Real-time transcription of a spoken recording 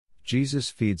Jesus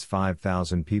feeds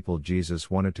 5,000 people.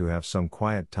 Jesus wanted to have some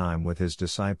quiet time with his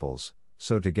disciples,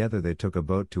 so together they took a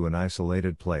boat to an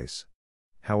isolated place.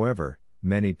 However,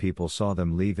 many people saw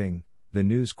them leaving. The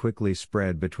news quickly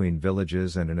spread between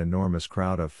villages and an enormous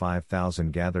crowd of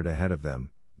 5,000 gathered ahead of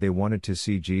them. They wanted to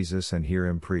see Jesus and hear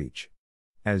him preach.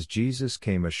 As Jesus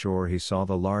came ashore, he saw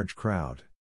the large crowd.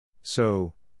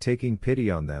 So, taking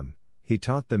pity on them, he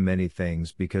taught them many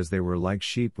things because they were like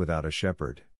sheep without a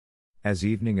shepherd. As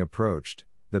evening approached,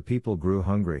 the people grew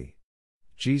hungry.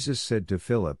 Jesus said to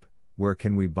Philip, "Where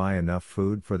can we buy enough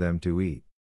food for them to eat?"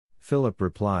 Philip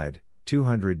replied,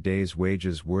 200 days'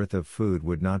 wages worth of food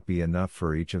would not be enough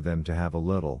for each of them to have a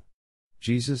little.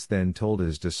 Jesus then told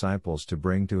his disciples to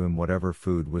bring to him whatever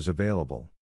food was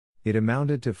available. It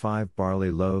amounted to 5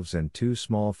 barley loaves and 2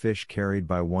 small fish carried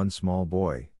by one small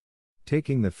boy.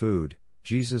 Taking the food,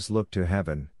 Jesus looked to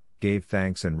heaven, gave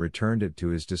thanks and returned it to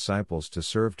his disciples to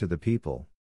serve to the people.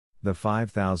 The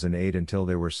 5,000 ate until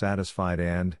they were satisfied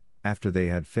and, after they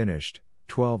had finished,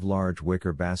 12 large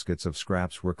wicker baskets of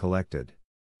scraps were collected.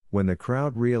 When the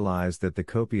crowd realized that the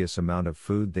copious amount of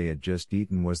food they had just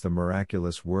eaten was the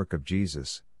miraculous work of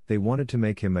Jesus, they wanted to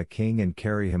make him a king and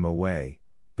carry him away,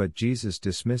 but Jesus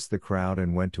dismissed the crowd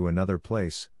and went to another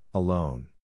place, alone.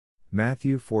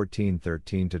 Matthew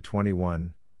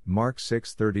 14:13-21, Mark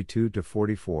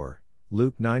 6:32-44,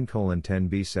 Luke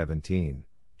 9:10b-17,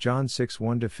 John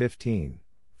 6:1-15.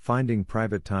 Finding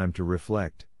private time to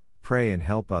reflect, pray and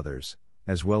help others,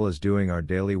 as well as doing our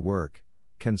daily work,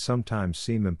 can sometimes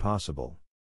seem impossible.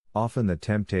 Often the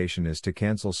temptation is to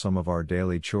cancel some of our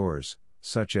daily chores,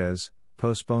 such as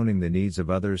postponing the needs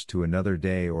of others to another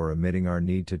day or omitting our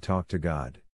need to talk to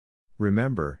God.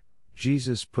 Remember,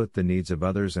 Jesus put the needs of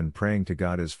others and praying to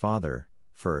God his Father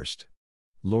first.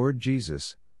 Lord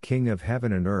Jesus, King of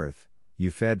heaven and earth, you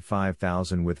fed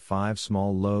 5,000 with 5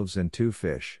 small loaves and 2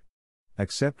 fish.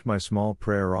 Accept my small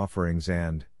prayer offerings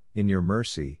and, in your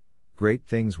mercy, great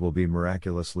things will be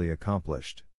miraculously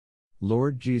accomplished.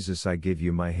 Lord Jesus, I give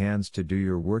you my hands to do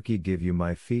your work, I give you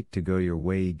my feet to go your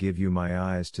way, I give you my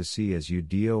eyes to see as you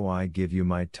do, I give you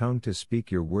my tongue to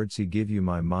speak your words, I give you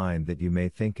my mind that you may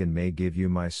think and may give you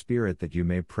my spirit that you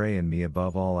may pray in me,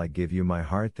 above all I give you my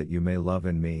heart that you may love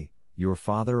in me, your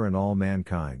Father and all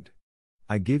mankind.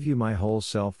 I give you my whole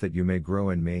self that you may grow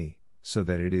in me, so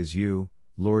that it is you,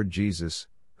 Lord Jesus,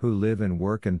 who live and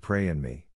work and pray in me.